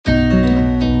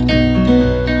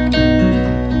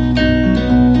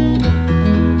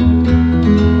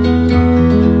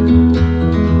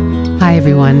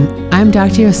everyone. I'm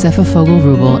Dr. Yosefa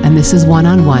Fogel-Rubel, and this is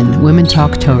One-on-One Women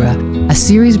Talk Torah, a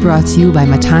series brought to you by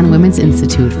Matan Women's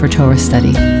Institute for Torah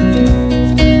Study.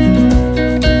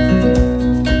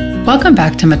 Welcome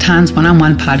back to Matan's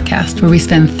One-on-One podcast, where we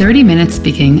spend 30 minutes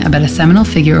speaking about a seminal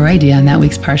figure or idea in that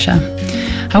week's Parsha.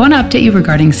 I want to update you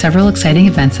regarding several exciting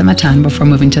events at Matan before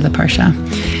moving to the Parsha.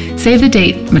 Save the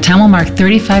date, Matan will mark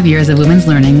 35 years of women's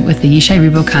learning with the Yishai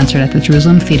Ribo concert at the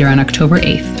Jerusalem Theater on October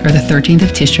 8th, or the 13th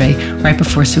of Tishrei, right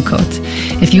before Sukkot.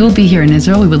 If you will be here in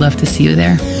Israel, we would love to see you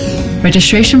there.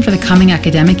 Registration for the coming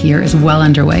academic year is well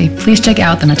underway. Please check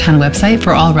out the Matan website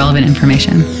for all relevant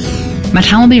information.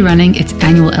 Matan will be running its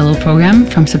annual Elul program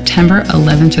from September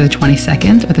 11th to the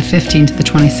 22nd, or the 15th to the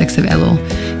 26th of Elul.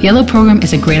 The Elul program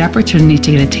is a great opportunity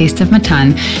to get a taste of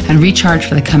Matan and recharge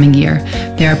for the coming year.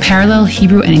 There are parallel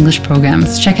Hebrew and English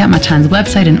programs. Check out Matan's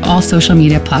website and all social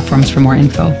media platforms for more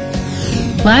info.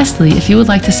 Lastly, if you would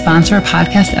like to sponsor a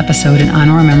podcast episode in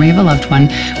honor or memory of a loved one,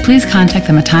 please contact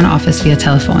the Matan office via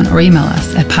telephone or email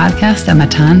us at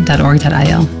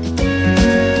podcast@matan.org.il.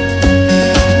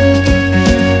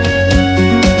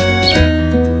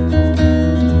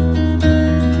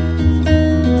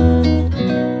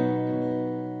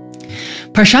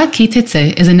 Parshat Ki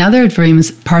Tetzeh is another of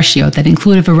Dvarim's parshiot that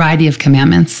include a variety of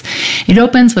commandments. It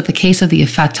opens with the case of the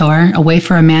Yifat Toar, a way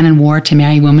for a man in war to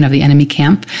marry women of the enemy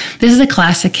camp. This is a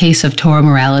classic case of Torah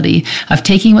morality, of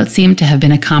taking what seemed to have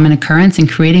been a common occurrence and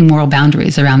creating moral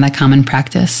boundaries around that common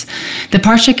practice. The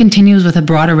parsha continues with a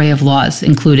broad array of laws,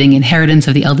 including inheritance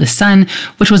of the eldest son,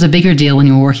 which was a bigger deal when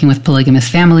you were working with polygamous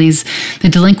families, the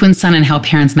delinquent son and how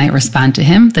parents might respond to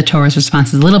him. The Torah's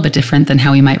response is a little bit different than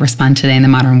how we might respond today in the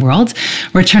modern world.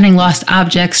 Returning lost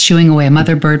objects, shooing away a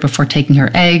mother bird before taking her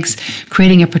eggs,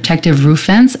 creating a protective roof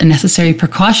fence, a necessary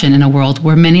precaution in a world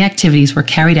where many activities were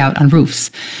carried out on roofs.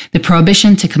 The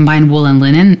prohibition to combine wool and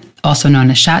linen, also known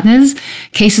as shatnez,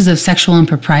 cases of sexual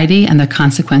impropriety and their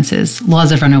consequences,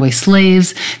 laws of runaway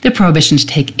slaves, the prohibition to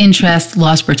take interest,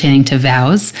 laws pertaining to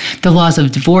vows, the laws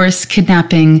of divorce,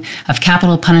 kidnapping, of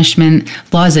capital punishment,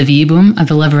 laws of yibum, of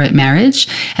illevirate marriage,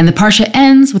 and the parsha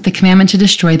ends with the commandment to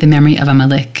destroy the memory of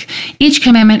Amalek. Each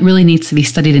commandment really needs to be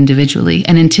studied individually,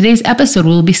 and in today's episode,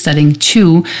 we'll be studying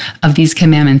 2 of these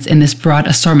commandments in this broad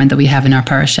assortment that we have in our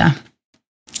parasha.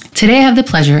 Today I have the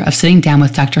pleasure of sitting down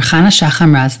with Dr. Chana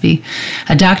Shacham Razvi,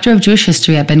 a doctor of Jewish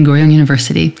history at Ben-Gurion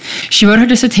University. She wrote her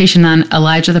dissertation on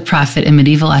Elijah the Prophet in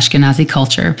medieval Ashkenazi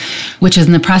culture, which is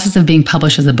in the process of being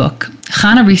published as a book.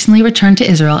 Chana recently returned to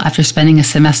Israel after spending a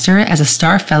semester as a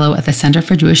star fellow at the Center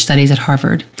for Jewish Studies at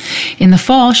Harvard. In the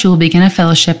fall, she will begin a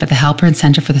fellowship at the Halpern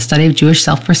Center for the Study of Jewish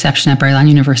Self-Perception at Bar-Ilan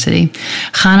University.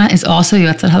 Chana is also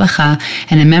Yotzat Halacha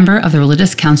and a member of the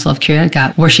Religious Council of Kiryat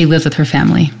Gat, where she lives with her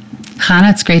family.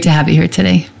 Chana, it's great to have you here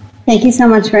today. Thank you so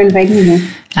much for inviting me.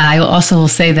 I also will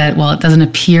say that while it doesn't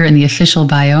appear in the official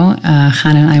bio,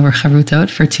 Chana and I were charutot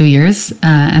for 2 years,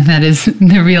 and that is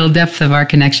the real depth of our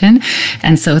connection.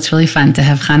 And so it's really fun to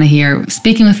have Chana here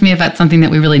speaking with me about something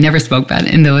that we really never spoke about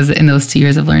in those 2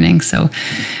 years of learning. So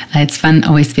it's fun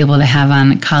always to be able to have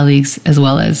on colleagues as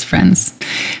well as friends.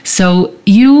 So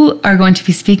you are going to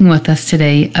be speaking with us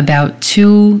today about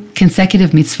 2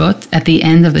 consecutive mitzvot at the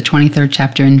end of the 23rd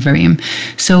chapter in Dvarim.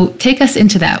 So take us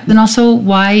into that, and also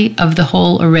why of the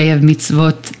whole array of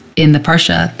mitzvot in the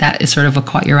parsha that is sort of what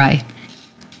caught your eye.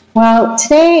 Well,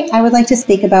 today I would like to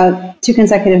speak about 2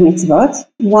 consecutive mitzvot.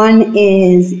 One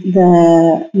is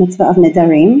the mitzvah of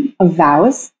nedarim, of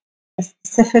vows,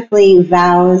 specifically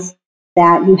vows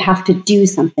that you have to do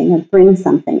something or bring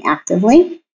something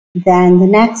actively. Then the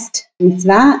next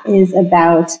mitzvah is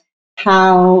about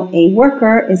how a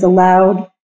worker is allowed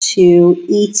to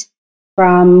eat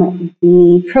from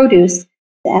the produce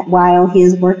that while he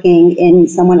is working in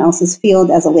someone else's field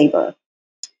as a laborer.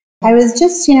 I was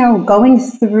just, going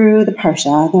through the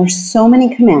parsha. There are so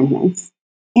many commandments,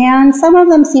 and some of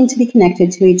them seem to be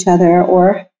connected to each other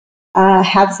or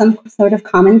have some sort of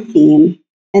common theme,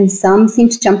 and some seem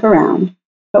to jump around.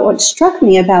 But what struck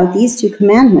me about these 2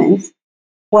 commandments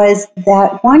was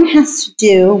that one has to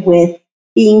do with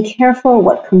being careful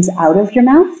what comes out of your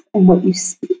mouth and what you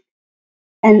speak.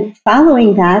 And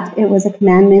following that, it was a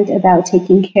commandment about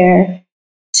taking care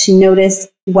to notice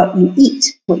what you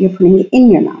eat, what you're putting in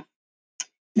your mouth.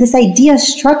 This idea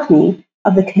struck me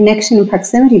of the connection and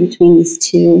proximity between these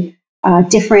 2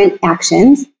 different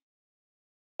actions.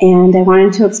 And I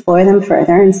wanted to explore them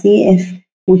further and see if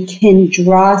we can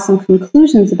draw some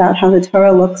conclusions about how the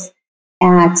Torah looks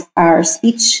at our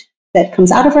speech that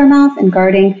comes out of our mouth and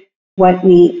guarding what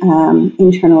we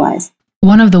internalize.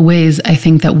 One of the ways I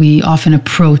think that we often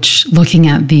approach looking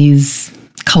at these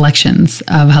collections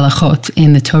of halachot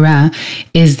in the Torah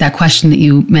is that question that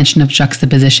you mentioned of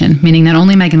juxtaposition, meaning not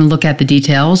only am I going to look at the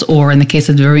details, or in the case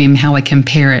of Devarim, how I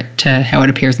compare it to how it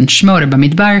appears in Shemot or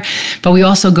Bamidbar, but we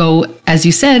also go, as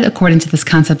you said, according to this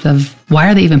concept of why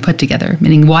are they even put together?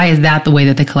 Meaning, why is that the way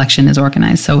that the collection is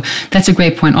organized? So that's a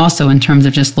great point also in terms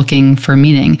of just looking for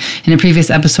meaning. In a previous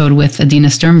episode with Adina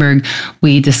Sternberg,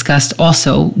 we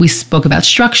spoke about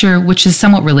structure, which is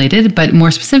somewhat related, but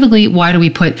more specifically, why do we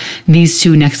put these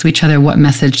two next to each other? What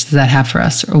message does that have for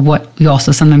us? Or what we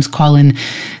also sometimes call in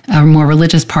more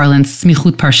religious parlance,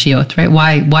 smichut parshiot, right?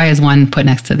 Why is one put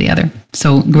next to the other?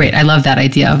 So great. I love that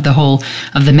idea of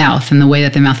the mouth and the way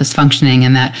that the mouth is functioning,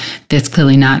 and that it's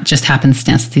clearly not just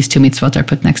happenstance that these two mitzvot are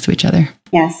put next to each other.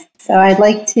 Yes. So I'd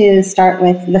like to start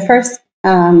with the first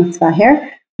mitzvah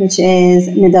here, which is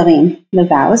Nedarim, the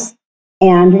vows,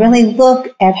 and really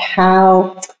look at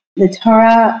how the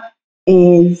Torah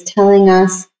is telling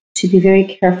us to be very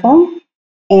careful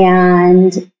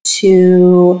and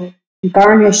to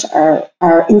garnish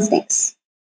our instincts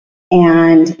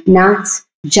and not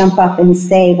jump up and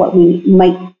say what we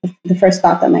might, the first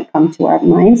thought that might come to our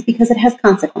minds, because it has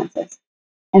consequences.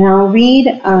 And I'll read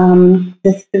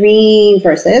the 3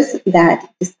 verses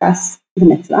that discuss the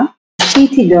mitzvah.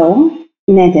 Tidor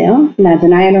neder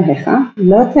לאדוני אלוהיך,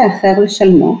 לא תאחר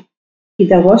לשלמו, כי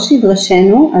דרוש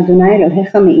ידרשנו אדוני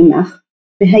אלוהיך מעמך,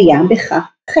 והיה בך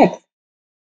חטא.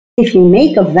 If you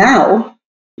make a vow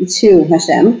to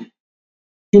Hashem,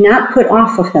 do not put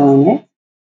off fulfilling it,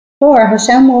 for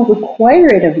Hashem will require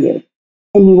it of you,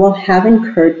 and you will have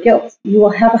incurred guilt. You will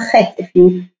have a chet. If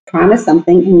you promise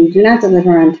something and you do not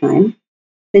deliver on time,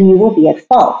 then you will be at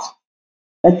fault.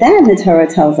 But then the Torah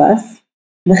tells us,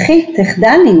 "V'chet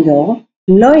techdal lindor,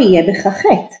 lo yeh b'cha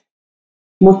chet.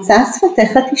 Motza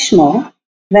sfatecha tishmor,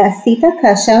 ve'asita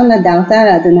kasher nadarta al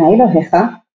Adonai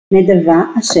Elohecha,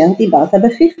 nedava asher dibarta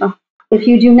beficha." If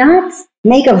you do not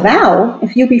make a vow,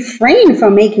 if you refrain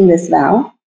from making this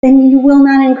vow, then you will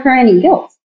not incur any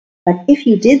guilt. But if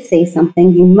you did say something,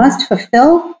 you must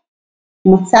fulfill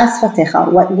motzas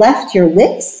fatecha, what left your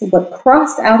lips, what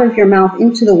crossed out of your mouth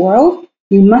into the world.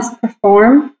 You must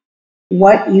perform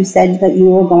what you said that you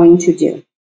were going to do,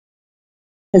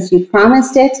 because you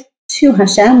promised it to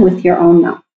Hashem with your own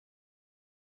mouth.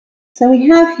 So we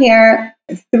have here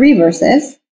 3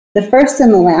 verses. The first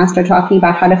and the last are talking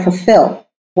about how to fulfill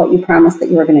what you promised that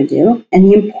you were going to do, and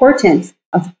the importance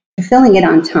of fulfilling it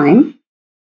on time.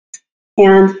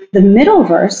 And the middle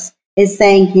verse is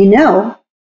saying,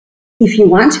 if you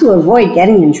want to avoid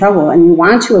getting in trouble and you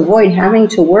want to avoid having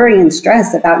to worry and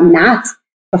stress about not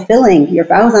fulfilling your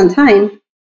vows on time,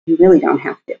 you really don't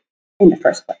have to in the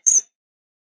first place.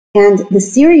 And the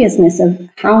seriousness of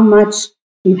how much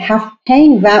you have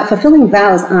fulfilling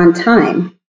vows on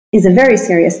time is a very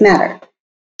serious matter.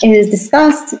 It is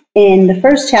discussed in the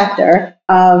first chapter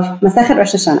of Masechet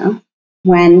Rosh Hashanah,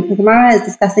 when the Gemara is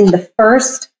discussing the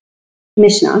first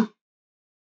Mishnah,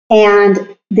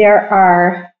 and there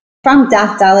are, from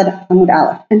Daf Daled Amud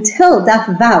Aleph until Daf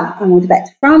Vav Amud Bet,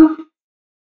 from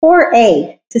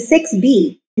 4a to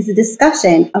 6b is a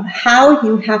discussion of how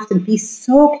you have to be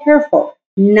so careful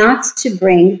not to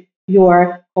bring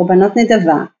your Korbanot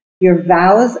Nedava, your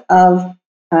vows of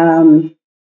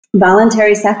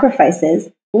voluntary sacrifices,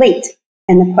 late.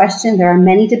 And the question, there are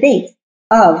many debates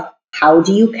of how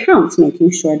do you count,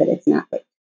 making sure that it's not late.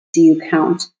 Do you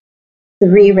count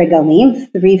 3 regalim,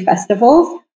 3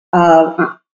 festivals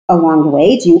along the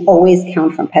way? Do you always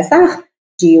count from Pesach?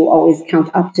 Do you always count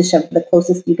up to the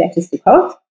closest you get to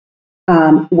Sukkot?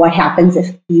 What happens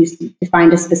if you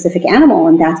find a specific animal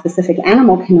and that specific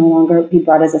animal can no longer be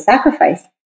brought as a sacrifice?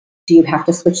 Do you have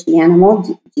to switch the animal?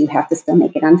 Do you have to still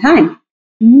make it on time?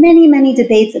 Many, many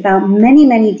debates about many,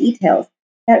 many details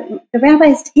that the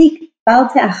rabbis take Bal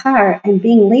Te'achar and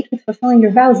being late with fulfilling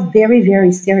your vows very,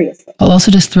 very seriously. I'll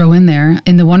also just throw in there,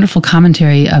 in the wonderful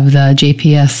commentary of the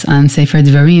JPS on Sefer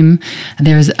Devarim,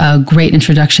 there's a great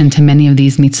introduction to many of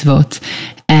these mitzvot.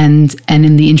 And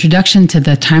in the introduction to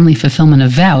the timely fulfillment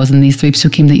of vows in these 3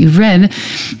 psukim that you've read,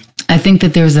 I think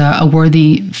that there's a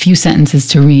worthy few sentences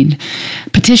to read.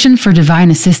 Petition for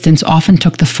divine assistance often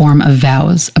took the form of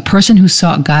vows. A person who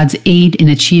sought God's aid in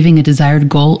achieving a desired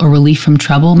goal or relief from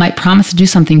trouble might promise to do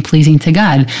something pleasing to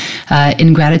God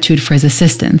in gratitude for his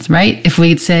assistance, right? If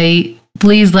we'd say,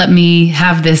 please let me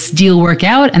have this deal work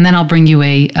out, and then I'll bring you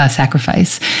a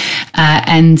sacrifice.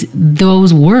 And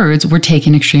those words were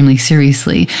taken extremely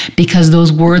seriously because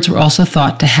those words were also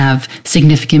thought to have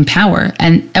significant power.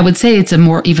 And I would say it's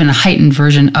even a heightened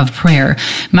version of prayer,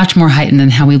 much more heightened than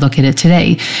how we look at it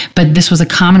today. But this was a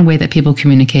common way that people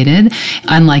communicated,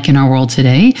 unlike in our world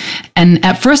today. And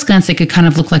at first glance, it could kind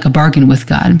of look like a bargain with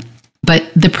God. But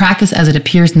the practice as it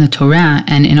appears in the Torah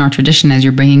and in our tradition, as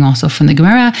you're bringing also from the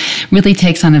Gemara, really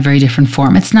takes on a very different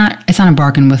form. It's not a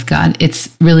bargain with God.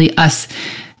 It's really us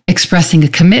expressing a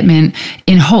commitment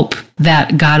in hope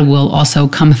that God will also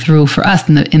come through for us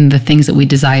in the things that we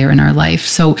desire in our life.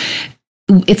 So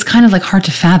it's kind of like hard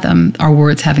to fathom our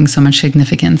words having so much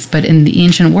significance. But in the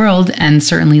ancient world, and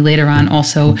certainly later on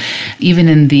also, even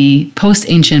in the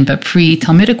post-ancient but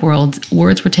pre-Talmudic world,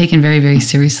 words were taken very, very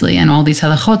seriously. And all these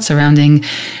halachot surrounding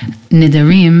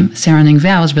nidarim, surrounding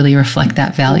vows, really reflect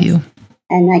that value.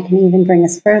 And I can even bring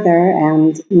us further,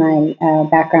 and my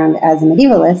background as a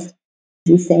medievalist,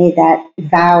 and say that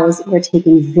vows were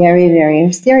taken very,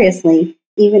 very seriously,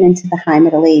 even into the High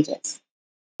Middle Ages.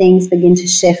 Things begin to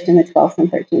shift in the 12th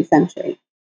and 13th century.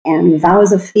 And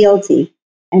vows of fealty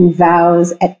and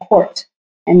vows at court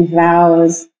and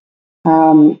vows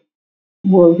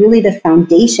were really the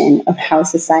foundation of how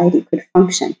society could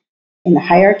function in the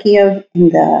hierarchy in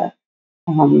the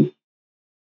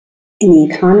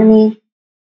economy.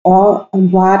 A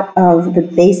lot of the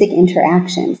basic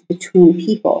interactions between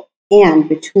people and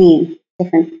between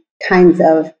different kinds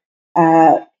of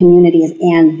communities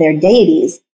and their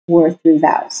deities were through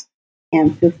vows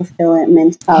and through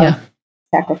fulfillment of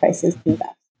sacrifices through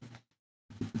vows.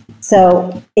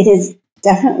 So it is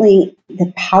definitely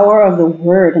the power of the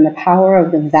word and the power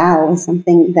of the vow is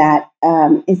something that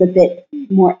is a bit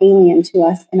more alien to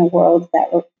us in a world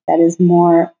that is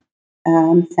more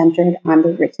centered on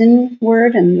the written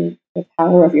word and the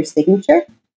power of your signature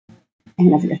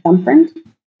and of your thumbprint.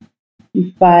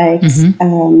 But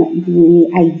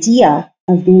the idea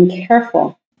of being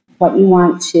careful what you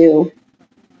want to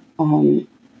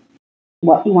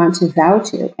vow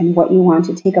to and what you want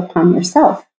to take upon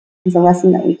yourself is a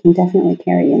lesson that we can definitely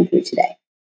carry in through today.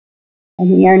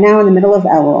 And we are now in the middle of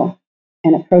Elul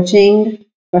and approaching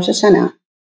Rosh Hashanah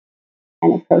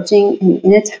and approaching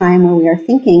in a time where we are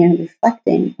thinking and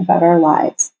reflecting about our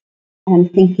lives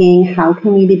and thinking, how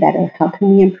can we be better? How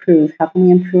can we improve? How can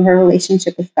we improve our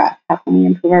relationship with God? How can we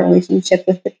improve our relationship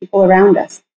with the people around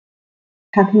us?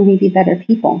 How can we be better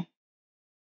people?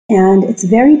 And it's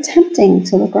very tempting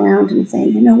to look around and say,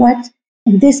 you know what?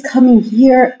 In this coming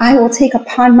year, I will take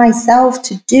upon myself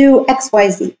to do X, Y,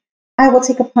 Z. I will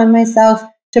take upon myself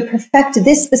to perfect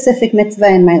this specific mitzvah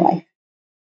in my life.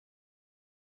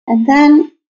 And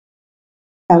then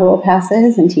Elul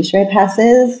passes and Tishrei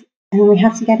passes, and we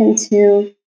have to get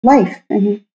into life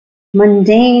and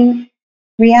mundane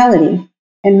reality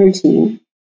and routine.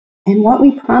 And what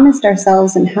we promised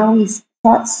ourselves and how we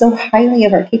thought so highly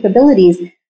of our capabilities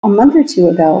a month or two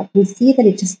ago, we see that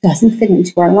it just doesn't fit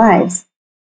into our lives,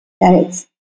 that it's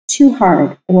too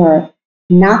hard or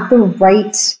not the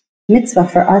right mitzvah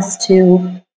for us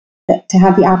to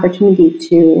have the opportunity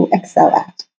to excel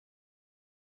at.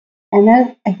 And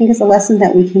that, I think, is a lesson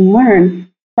that we can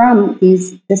learn from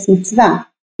this mitzvah.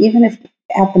 Even if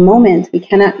at the moment we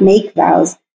cannot make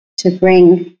vows to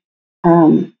bring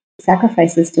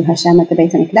sacrifices to Hashem at the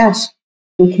Beit HaMikdash,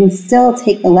 we can still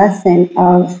take the lesson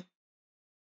of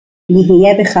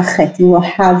Yihiyeh b'chachet, you will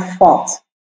have fault.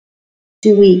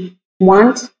 Do we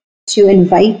want to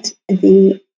invite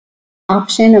the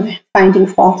option of finding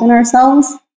fault in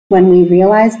ourselves when we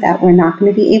realize that we're not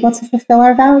going to be able to fulfill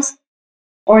our vows?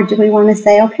 Or do we want to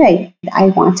say, okay, I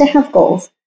want to have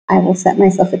goals. I will set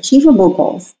myself achievable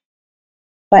goals.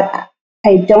 But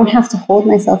I don't have to hold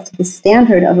myself to the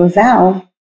standard of a vow.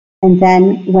 And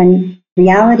then when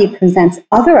reality presents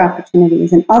other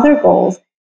opportunities and other goals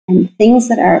and things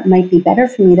that might be better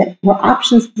for me, that were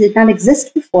options that did not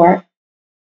exist before,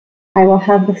 I will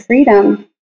have the freedom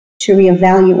to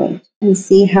reevaluate and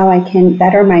see how I can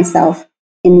better myself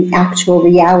in the actual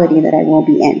reality that I will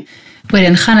be in. Wait,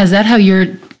 and Chana, is that how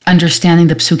you're understanding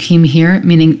the psukim here?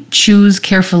 Meaning choose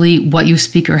carefully what you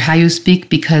speak or how you speak,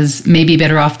 because maybe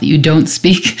better off that you don't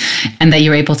speak and that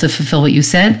you're able to fulfill what you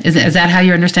said? Is that how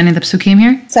you're understanding the psukim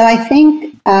here? So I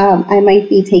think I might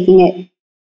be taking it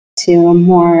to a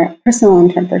more personal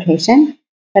interpretation,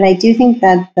 but I do think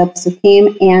that the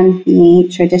psukim and the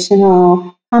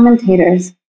traditional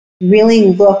commentators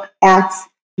really look at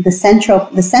the center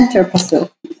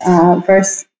pasuk,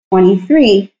 verse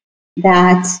 23,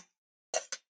 that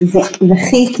you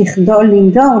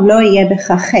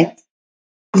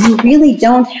really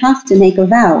don't have to make a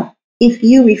vow. if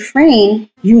you refrain,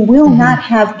 you will not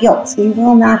have guilt. You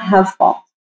will not have fault.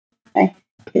 Okay?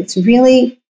 It's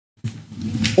very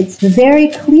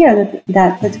clear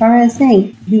that the Torah is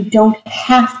saying you don't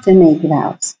have to make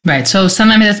vows. Right. So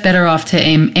sometimes it's better off to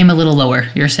aim a little lower,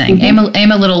 you're saying. Aim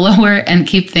a little lower and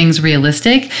keep things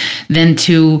realistic than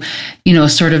to,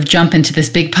 sort of jump into this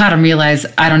big pot and realize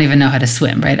I don't even know how to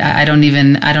swim, right? I don't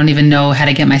even know how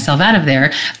to get myself out of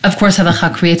there. Of course,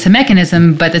 halakha creates a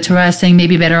mechanism, but the Torah is saying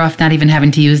maybe better off not even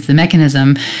having to use the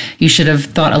mechanism. You should have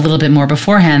thought a little bit more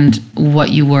beforehand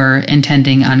what you were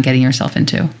intending on getting yourself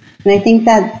into. And I think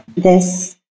that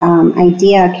this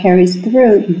idea carries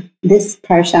through this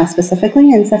parsha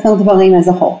specifically and Sefer Devarim as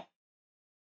a whole.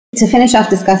 To finish off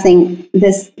discussing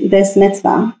this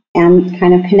mitzvah and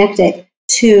kind of connect it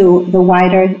to the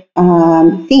wider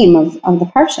theme of the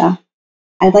parsha,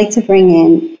 I'd like to bring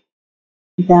in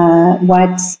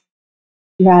what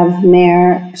Rav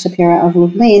Meir Shapira of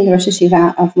Lublin, the Rosh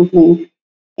Yeshiva of Lublin,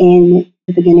 in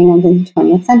the beginning of the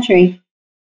 20th century,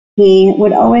 he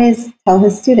would always tell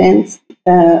his students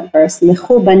the verse,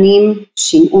 Lechu banim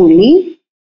shim'u li,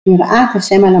 yira'at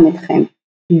Hashem alametchem.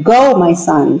 Go, my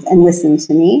sons, and listen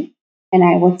to me, and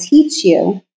I will teach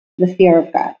you the fear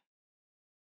of God.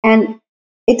 And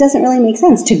it doesn't really make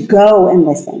sense to go and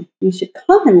listen. You should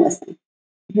come and listen.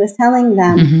 He was telling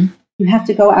them, you have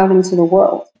to go out into the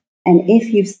world. And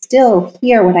if you still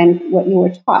hear what you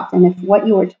were taught, and if what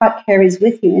you were taught carries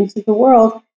with you into the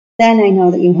world, then I know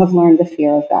that you have learned the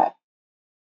fear of God.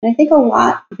 And I think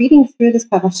reading through this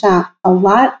parasha, a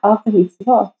lot of the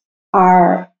mitzvot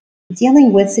are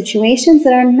dealing with situations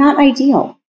that are not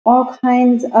ideal. All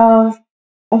kinds of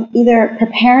either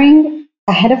preparing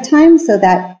ahead of time so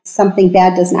that something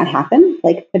bad does not happen,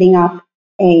 like putting up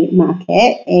a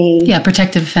maket,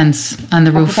 protective fence on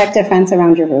the roof. Protective fence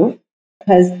around your roof,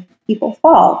 because people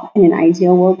fall. In an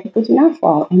ideal world, people do not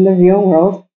fall. In the real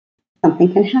world,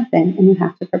 something can happen and you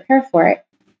have to prepare for it.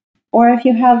 Or if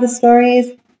you have the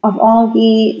stories of all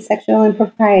the sexual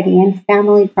impropriety and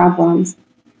family problems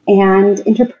and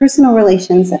interpersonal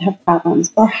relations that have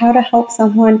problems, or how to help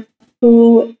someone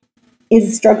who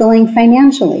is struggling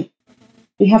financially.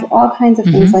 We have all kinds of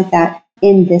things like that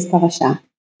in this parasha.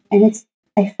 And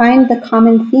I find the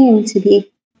common theme to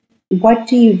be, what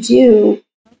do you do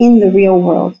in the real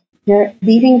world? You're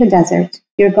leaving the desert.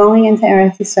 You're going into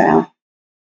Eretz Yisrael.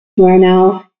 You are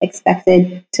now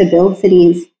expected to build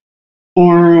cities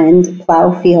and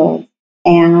plow fields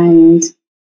and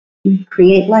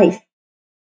create life.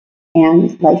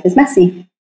 And life is messy.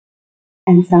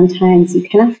 And sometimes you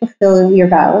cannot fulfill your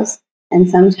vows. And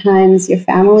sometimes your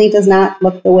family does not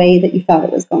look the way that you thought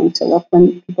it was going to look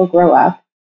when people grow up.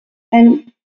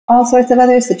 And all sorts of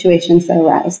other situations that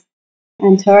arise.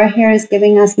 And Torah here is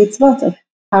giving us mitzvot of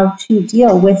how to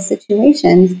deal with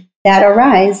situations that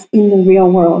arise in the real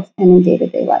world and in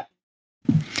day-to-day life.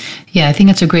 Yeah, I think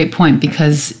that's a great point,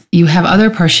 because you have other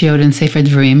parshiot in Sefer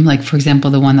Devarim, like, for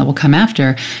example, the one that will come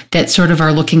after, that sort of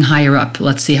are looking higher up.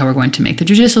 Let's see how we're going to make the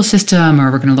judicial system, or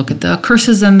we're going to look at the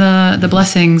curses and the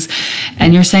blessings.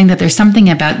 And you're saying that there's something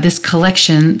about this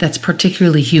collection that's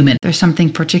particularly human. There's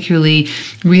something particularly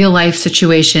real-life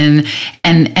situation.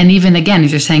 And even, again,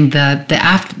 as you're saying,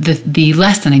 the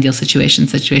less than ideal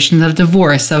situations of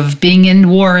divorce, of being in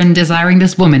war and desiring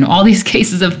this woman, all these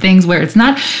cases of things where it's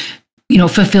not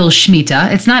fulfill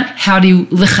Shemitah. It's not how do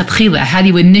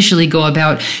you initially go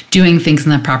about doing things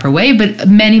in the proper way, but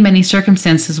many, many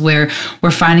circumstances where we're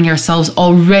finding ourselves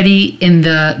already in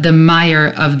the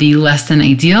mire of the less than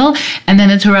ideal. And then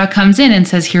the Torah comes in and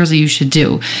says, here's what you should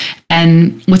do.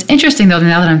 And what's interesting, though,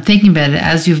 now that I'm thinking about it,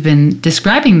 as you've been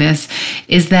describing this,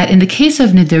 is that in the case of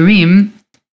Nidarim,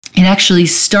 it actually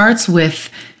starts with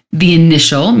the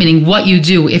initial, meaning what you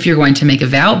do if you're going to make a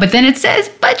vow, but then it says,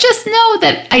 but just know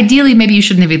that ideally maybe you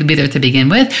shouldn't even be there to begin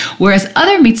with, whereas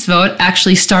other mitzvot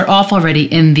actually start off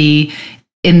already in the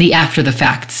after the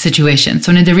fact situation.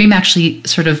 So Nidarim actually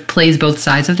sort of plays both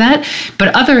sides of that.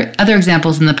 But other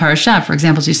examples in the parasha, for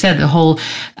example, as you said, the whole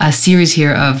series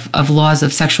here of laws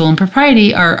of sexual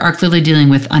impropriety are clearly dealing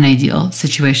with unideal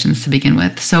situations to begin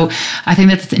with. So I think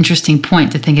that's an interesting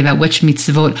point to think about which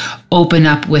mitzvot open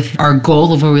up with our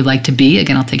goal of where we like to be.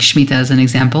 Again, I'll take Shemitah as an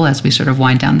example as we sort of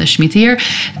wind down the Shemitah year,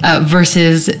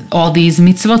 versus all these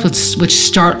mitzvot which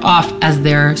start off as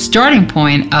their starting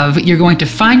point of you're going to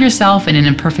find yourself in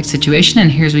an imperfect situation, and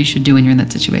here's what you should do when you're in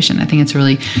that situation. I think it's a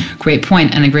really great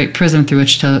point and a great prism through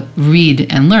which to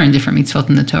read and learn different mitzvot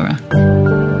in the Torah.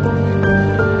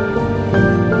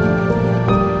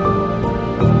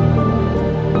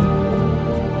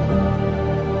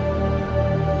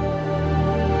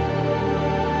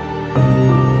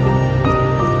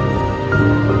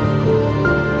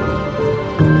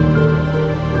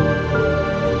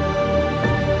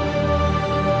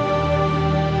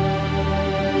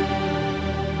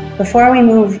 before we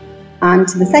move on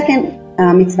to the second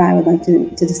mitzvah I would like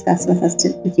to discuss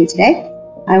with you today,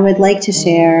 I would like to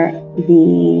share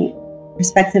the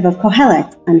perspective of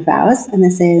Kohelet on vows, and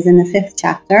this is in the 5th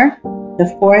chapter, the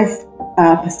 4th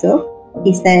pasuk.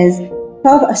 He says,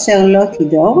 Tov asher lo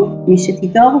tidor,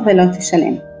 mishetidor velo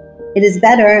tishalem. It is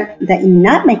better that you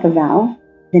not make a vow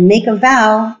than make a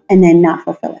vow and then not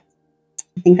fulfill it.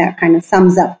 I think that kind of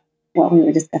sums up what we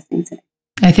were discussing today.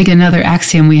 I think another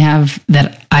axiom we have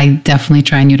that I definitely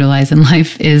try and utilize in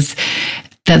life is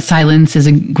that silence is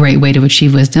a great way to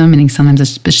achieve wisdom, meaning sometimes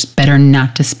it's just better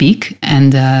not to speak.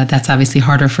 And that's obviously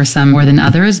harder for some more than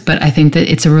others. But I think that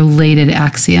it's a related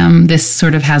axiom. This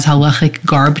sort of has halachic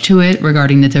garb to it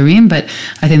regarding Nedarim, but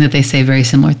I think that they say very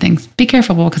similar things. Be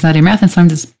careful because not and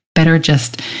sometimes it's better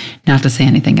just not to say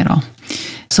anything at all.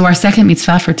 So our second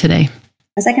mitzvah for today.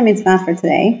 Our second mitzvah for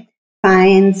today,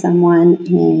 find someone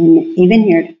in a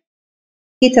vineyard.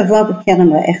 כי תבוא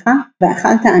בכרם רעך,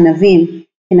 ואכלת ענבים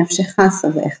כנפשך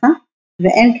שבעך,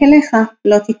 ואין כליך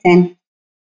לא תיתן.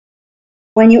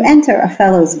 When you enter a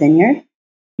fellow's vineyard,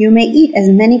 you may eat as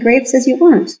many grapes as you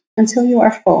want until you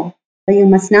are full, but you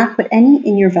must not put any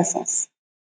in your vessels.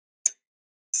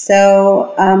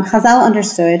 So Chazal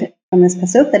understood from this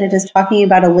pasuk that it is talking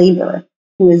about a laborer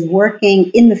who is working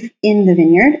in the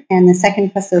vineyard, and the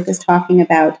second pasuk is talking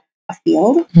about a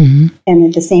field,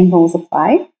 and the same rules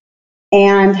apply,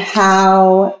 and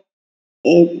how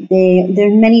there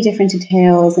are many different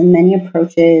details and many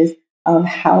approaches of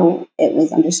how it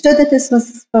was understood that this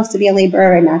was supposed to be a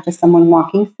laborer and not just someone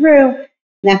walking through. And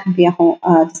that could be a whole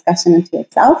discussion into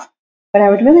itself. But I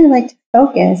would really like to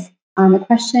focus on the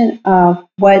question of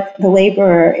what the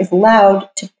laborer is allowed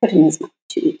to put in his mouth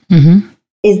to eat.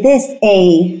 Is this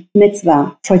a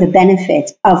mitzvah for the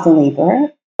benefit of the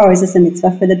laborer, or is this a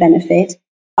mitzvah for the benefit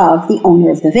of the owner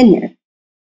of the vineyard?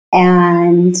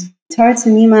 And Torah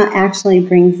Tamima actually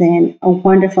brings in a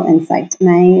wonderful insight, and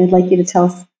I would like you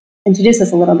to introduce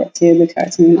us a little bit to the Torah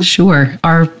Tamima. Sure.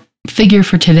 Our figure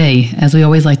for today, as we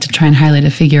always like to try and highlight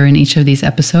a figure in each of these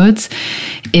episodes,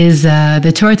 is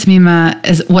the Torah Tamima.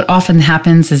 Is what often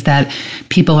happens is that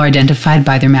people are identified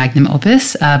by their magnum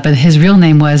opus, but his real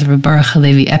name was Rav Baruch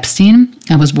Halevi Epstein,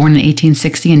 and was born in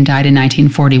 1860 and died in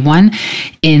 1941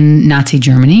 in Nazi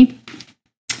Germany.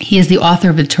 He is the author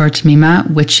of the Torah Tamima,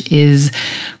 which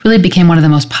really became one of the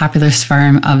most popular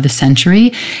Sfarim of the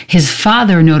century. His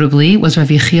father, notably, was Rav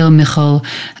Yechiel Michal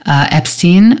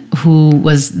Epstein, who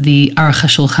was the Aruch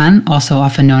HaShulchan, also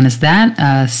often known as that,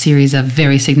 a series of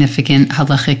very significant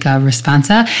halachic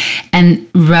responsa. And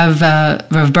Rav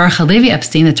Baruch Halevi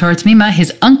Epstein, the Torah Tamima,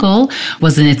 his uncle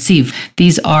was the Netziv.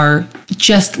 These are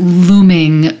just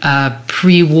looming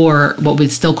pre-war, what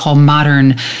we'd still call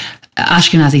modern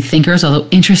Ashkenazi thinkers, although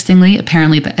interestingly,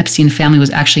 apparently the Epstein family was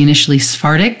actually initially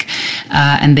Sephardic,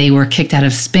 and they were kicked out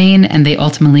of Spain, and they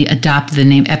ultimately adopted the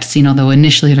name Epstein, although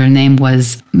initially their name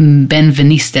was Ben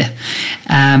Veniste,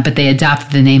 but they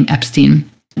adopted the name Epstein.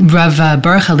 Rav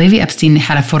Baruch Halevi Epstein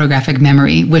had a photographic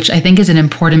memory, which I think is an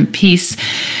important piece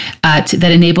that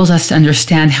enables us to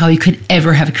understand how he could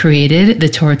ever have created the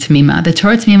Torah Tamima. The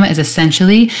Torah Tamima is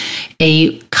essentially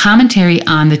a commentary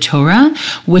on the Torah,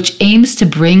 which aims to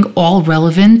bring all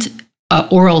relevant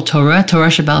oral Torah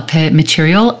Shebaal Peh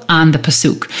material on the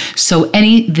pasuk. So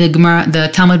the Gemara, the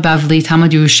Talmud Bavli,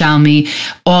 Talmud Yerushalmi,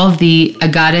 all of the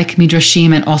Agadic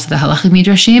Midrashim and also the Halachic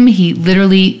Midrashim, he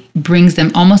literally brings them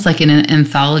almost like in an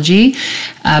anthology,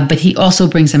 but he also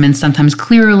brings them in sometimes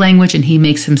clearer language, and he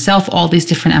makes himself all these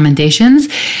different emendations,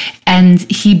 and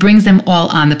he brings them all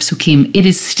on the psukim. It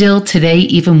is still today,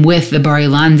 even with the Bar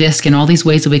Ilan disc and all these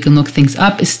ways that we can look things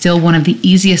up, is still one of the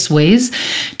easiest ways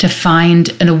to find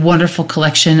a wonderful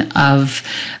collection of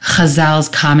Chazal's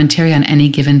commentary on any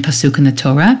given pasuk in the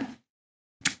Torah.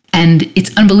 And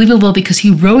it's unbelievable because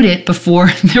he wrote it before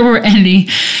there were any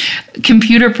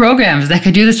computer programs that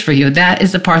could do this for you. That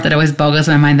is the part that always boggles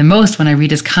my mind the most when I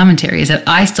read his commentary, is that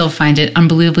I still find it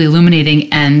unbelievably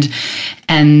illuminating and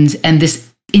this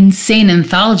insane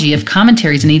anthology of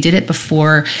commentaries, and he did it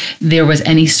before there was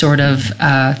any sort of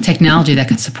technology that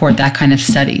could support that kind of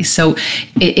study. So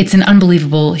it's an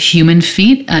unbelievable human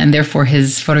feat, and therefore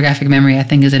his photographic memory, I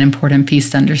think, is an important piece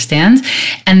to understand.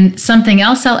 And something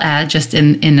else I'll add, just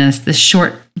in this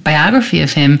short biography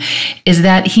of him, is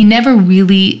that he never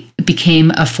really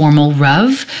became a formal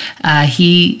Rav.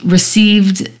 He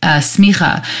received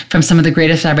smicha from some of the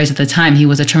greatest rabbis at the time. He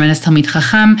was a tremendous Talmid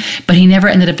Chacham, but he never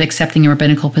ended up accepting a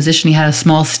rabbinical position. He had a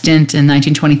small stint in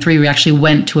 1923 where he actually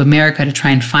went to America to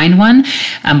try and find one,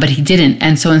 but he didn't.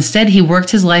 And so instead, he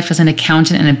worked his life as an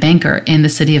accountant and a banker in the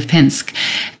city of Pinsk.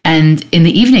 And in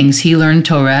the evenings, he learned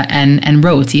Torah and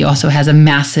wrote. He also has a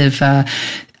massive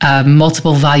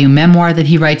multiple volume memoir that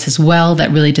he writes as well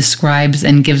that really describes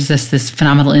and gives us this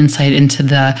phenomenal insight into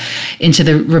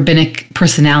the rabbinic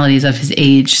personalities of his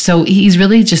age. So he's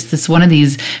really just one of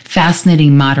these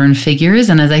fascinating modern figures.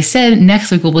 And as I said,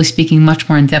 next week we'll be speaking much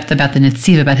more in depth about the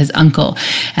Netziv, about his uncle.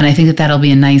 And I think that that'll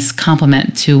be a nice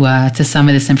complement to some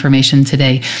of this information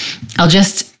today. I'll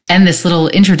just end this little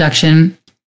introduction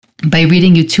by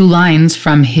reading you 2 lines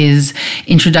from his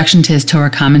introduction to his Torah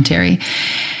commentary.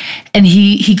 And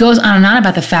he goes on and on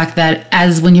about the fact that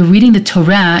as when you're reading the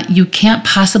Torah, you can't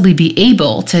possibly be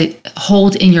able to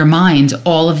hold in your mind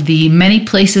all of the many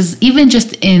places, even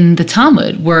just in the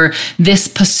Talmud, where this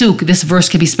pasuk, this verse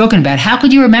could be spoken about. How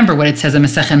could you remember what it says in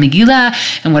Masechet Megillah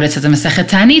and what it says in Masechet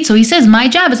Ta'anit? So he says, my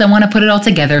job is I want to put it all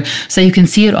together so you can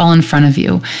see it all in front of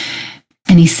you.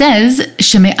 And he says,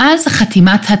 שמאז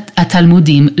חתימת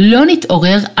התלמודים לא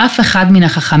נתעורר אף אחד מן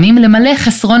החכמים למלא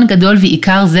חסרון גדול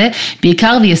ועיקר זה,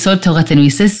 בעיקר ויסוד תורתנו. He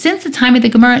says, since the time of the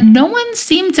Gemara, no one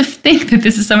seemed to think that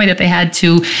this is something that they had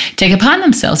to take upon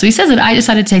themselves. So he says that I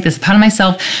decided to take this upon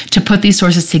myself to put these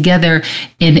sources together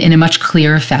in a much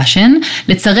clearer fashion.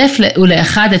 לצרף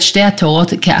ולאחד את שתי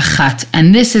התורות כאחת.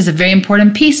 And this is a very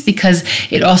important piece because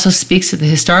it also speaks to the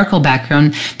historical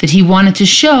background that he wanted to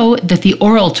show that the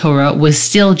oral Torah was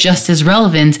still just as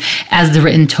relevant as the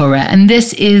written Torah. And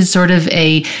this is sort of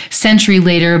a century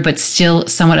later, but still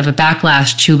somewhat of a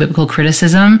backlash to biblical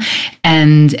criticism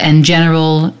and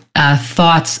general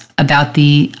thoughts about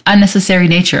the unnecessary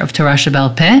nature of Torah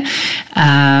Sheba'al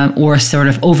Peh, or sort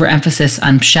of overemphasis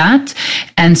on Pshat.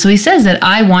 And so he says that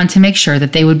I want to make sure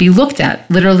that they would be looked at.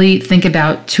 Literally think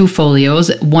about 2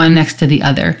 folios, one next to the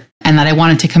other. And that I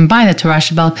wanted to combine the Torah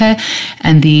Sheba'al Peh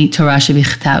and the Torah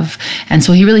Shebichtav. And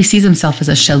so he really sees himself as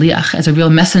a shaliach, as a real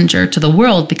messenger to the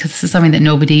world, because this is something that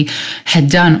nobody had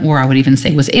done, or I would even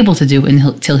say was able to do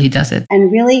until he does it.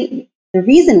 And really, the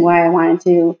reason why I wanted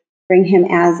to bring him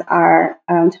as our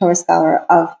Torah scholar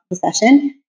of the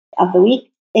session, of the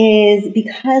week, is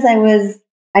because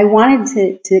I wanted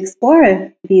to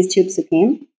explore these 2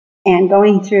 psukim, and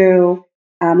going through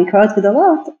Mikorot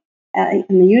Gedolot,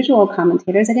 in the usual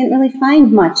commentators, I didn't really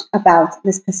find much about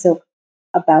this pasuk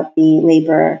about the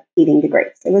laborer eating the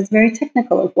grapes. It was very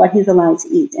technical of what he's allowed to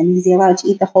eat, and is he allowed to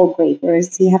eat the whole grape, or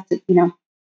does he have to,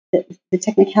 the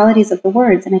technicalities of the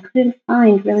words, and I couldn't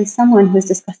find really someone who was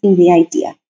discussing the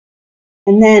idea.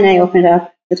 And then I opened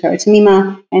up the Torah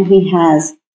Tamima, and he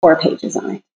has 4 pages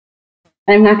on it.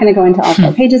 And I'm not going to go into all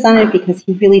 4 pages on it because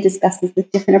he really discusses the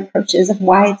different approaches of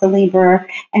why it's a laborer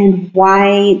and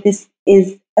why this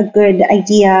is a good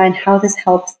idea and how this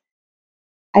helps.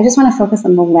 I just want to focus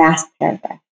on the last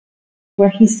paragraph where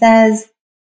he says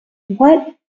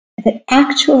that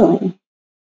actually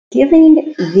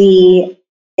giving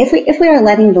if we are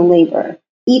letting the laborer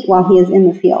eat while he is in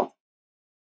the field,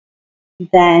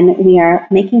 then we are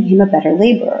making him a better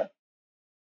laborer.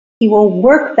 He will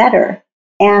work better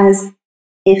as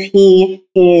if he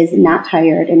is not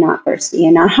tired and not thirsty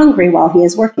and not hungry while he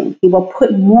is working. He will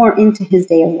put more into his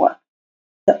day of work.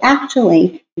 So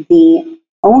actually, the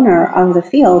owner of the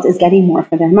field is getting more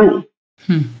for their money.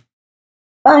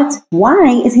 But why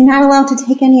is he not allowed to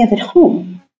take any of it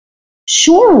home?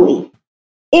 Surely,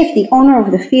 if the owner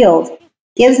of the field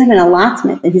gives him an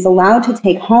allotment that he's allowed to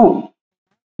take home,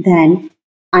 then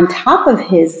on top of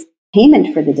his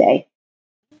payment for the day,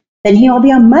 then he will be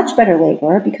a much better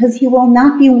laborer because he will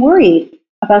not be worried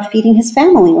about feeding his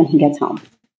family when he gets home.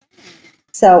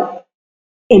 So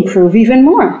improve even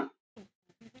more.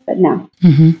 But no.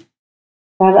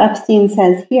 Rav Epstein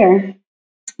says here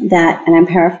that, and I'm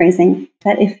paraphrasing,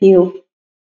 that if you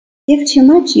give too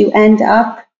much, you end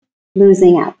up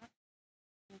losing out.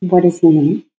 What does he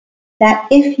mean? That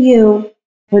if you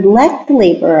would let the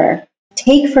laborer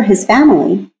take for his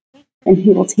family, then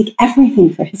he will take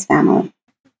everything for his family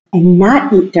and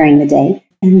not eat during the day,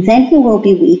 and then he will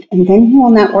be weak, and then he will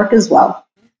not work as well.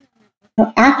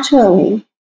 So actually,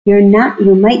 you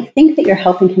might think that you're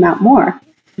helping him out more,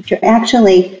 but you're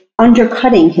actually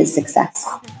undercutting his success.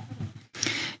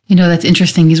 You know, that's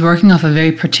interesting. He's working off a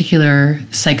very particular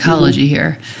psychology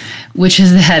here, which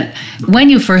is that when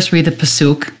you first read the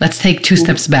pasuk, let's take 2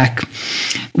 steps back.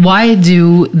 Why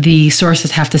do the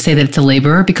sources have to say that it's a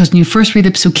laborer? Because when you first read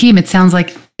the psukim, it sounds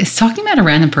like it's talking about a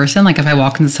random person. Like if I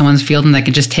walk into someone's field and I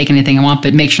could just take anything I want,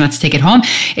 but make sure not to take it home,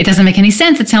 it doesn't make any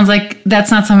sense. It sounds like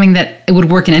that's not something that it would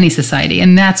work in any society.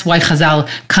 And that's why Chazal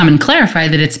come and clarify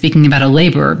that it's speaking about a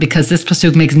laborer, because this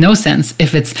pasuk makes no sense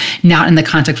if it's not in the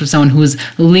context of someone who is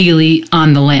legally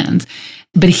on the land.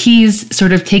 But he's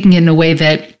sort of taking it in a way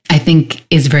that I think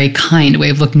is a very kind way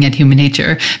of looking at human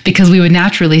nature, because we would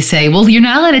naturally say, well, you're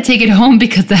not allowed to take it home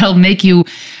because that'll make you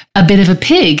a bit of a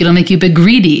pig. It'll make you a bit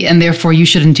greedy, and therefore you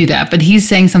shouldn't do that. But he's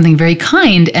saying something very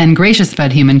kind and gracious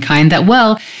about humankind, that,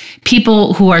 well,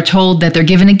 people who are told that they're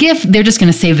given a gift, they're just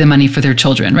going to save the money for their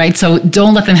children, right? So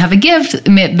don't let them have a gift. Let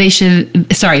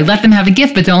them have a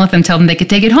gift, but don't let them tell them they could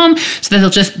take it home, so that they'll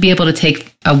just be able to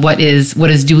take what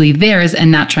is duly theirs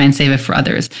and not try and save it for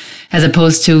others, as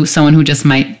opposed to someone who just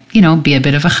might, be a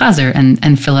bit of a chazer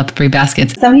and fill up 3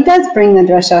 baskets. So he does bring the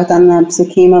drashot on the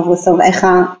psukim of l'sov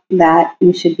echa, that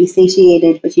you should be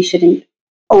satiated, but you shouldn't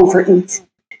overeat.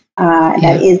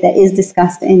 That is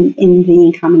discussed in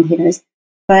the commentators.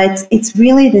 But it's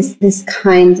really this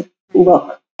kind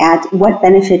look at what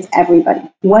benefits everybody,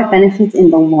 what benefits in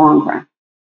the long run.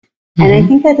 Mm-hmm. And I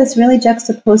think that this really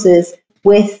juxtaposes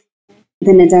with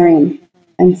the Nedarim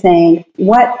and saying,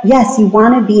 yes, you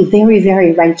want to be very,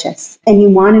 very righteous, and you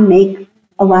want to make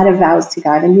a lot of vows to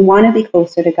God, and you want to be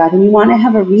closer to God, and you want to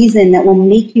have a reason that will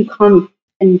make you come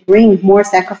and bring more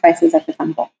sacrifices at the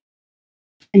temple.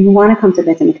 And you want to come to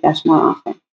Beit HaMikdash more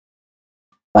often.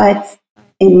 But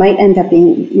it might end up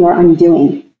being your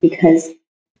undoing, because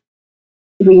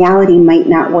reality might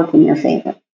not work in your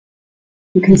favor.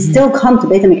 You can still come to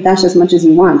Beit HaMikdash as much as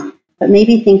you want, but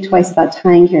maybe think twice about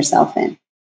tying yourself in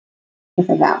with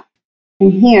a vow.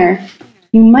 And here,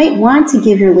 you might want to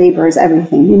give your laborers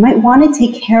everything. You might want to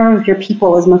take care of your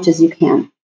people as much as you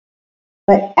can.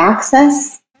 But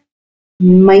access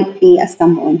might be a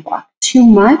stumbling block. Too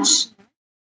much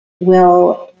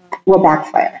will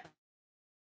backfire.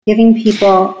 Giving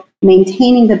people,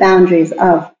 maintaining the boundaries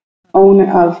of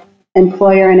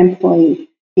employer and employee,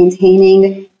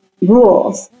 maintaining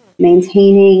rules,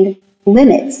 maintaining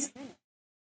limits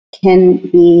can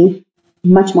be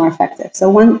much more effective.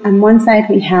 So on one side,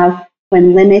 we have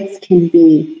when limits can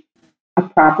be a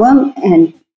problem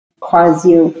and cause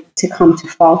you to come to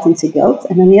fault and to guilt.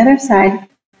 And on the other side,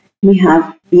 we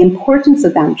have the importance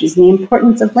of boundaries, the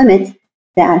importance of limits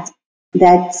that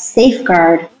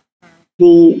safeguard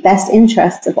the best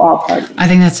interests of all parties. I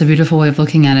think that's a beautiful way of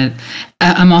looking at it.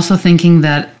 I'm also thinking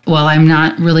that, while I'm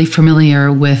not really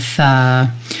familiar with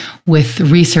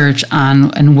research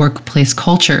on and workplace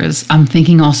cultures, I'm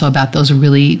thinking also about those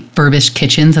really furbished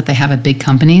kitchens that they have at big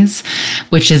companies,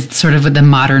 which is sort of the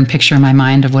modern picture in my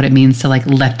mind of what it means to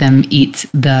let them eat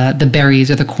the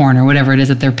berries or the corn or whatever it is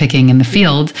that they're picking in the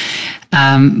field.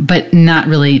 But not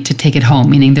really to take it home,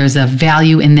 meaning there's a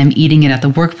value in them eating it at the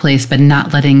workplace, but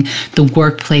not letting the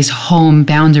workplace home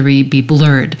boundary be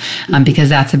blurred, because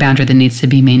that's a boundary that needs to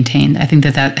be maintained. I think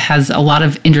that has a lot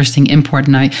of interesting import,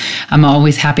 and I'm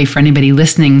always happy for anybody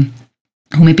listening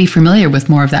who may be familiar with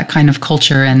more of that kind of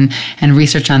culture and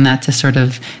research on that to sort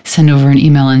of send over an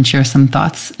email and share some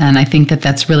thoughts. And I think that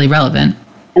that's really relevant.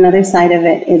 Another side of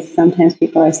it is sometimes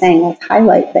people are saying, let's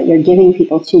highlight that you're giving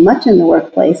people too much in the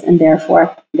workplace, and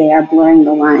therefore they are blurring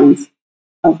the lines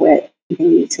of where they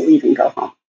need to leave and go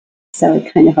home. So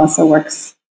it kind of also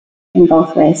works in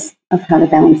both ways of how to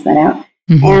balance that out.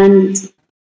 Mm-hmm. And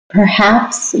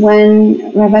perhaps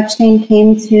when Rav Epstein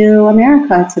came to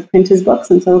America to print his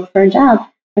books and to look for a job,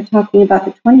 we're talking about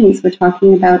the 1920s, we're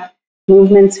talking about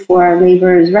movements for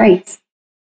laborers' rights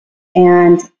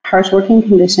and harsh working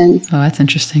conditions. Oh, that's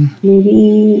interesting.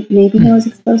 Maybe he was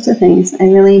exposed to things. I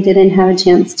really didn't have a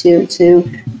chance to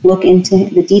look into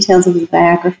the details of his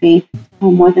biography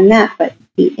more than that, but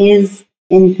he is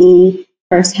in the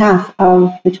first half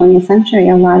of the 20th century.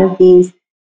 A lot of these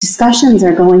discussions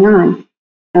are going on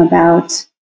about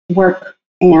work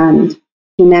and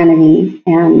humanity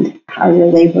and how your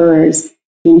laborers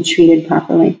being treated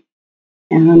properly,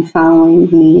 and following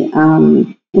the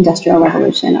Industrial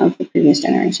Revolution of the previous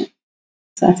generation.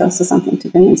 So that's also something to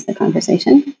bring into the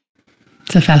conversation.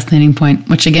 It's a fascinating point,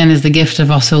 which again is the gift of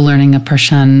also learning a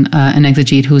Parshan, an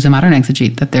exegete who's a modern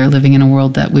exegete, that they're living in a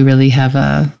world that we really have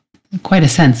quite a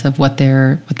sense of what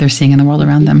they're seeing in the world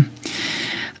around them.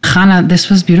 Chana, this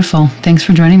was beautiful. Thanks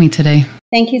for joining me today.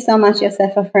 Thank you so much,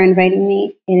 Yosefa, for inviting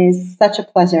me. It is such a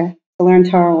pleasure to learn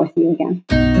Torah with you again.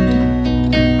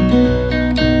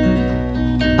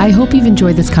 I hope you've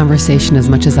enjoyed this conversation as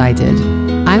much as I did.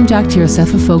 I'm Dr.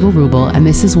 Yosefa Fogel-Rubel, and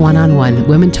this is One-on-One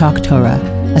Women Talk Torah,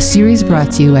 a series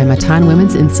brought to you by Matan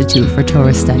Women's Institute for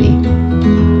Torah Study.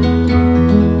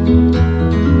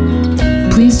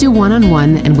 Please do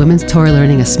One-on-One and Women's Torah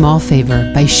Learning a small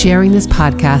favor by sharing this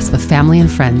podcast with family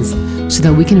and friends so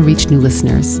that we can reach new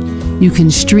listeners. You can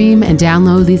stream and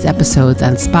download these episodes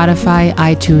on Spotify,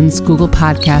 iTunes, Google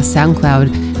Podcasts,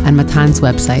 SoundCloud, and Matan's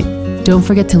website. Don't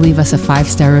forget to leave us a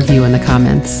 5-star review in the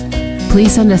comments.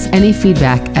 Please send us any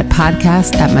feedback at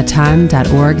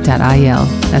podcast@matan.org.il.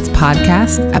 That's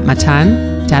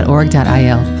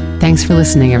podcast@matan.org.il. Thanks for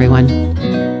listening, everyone.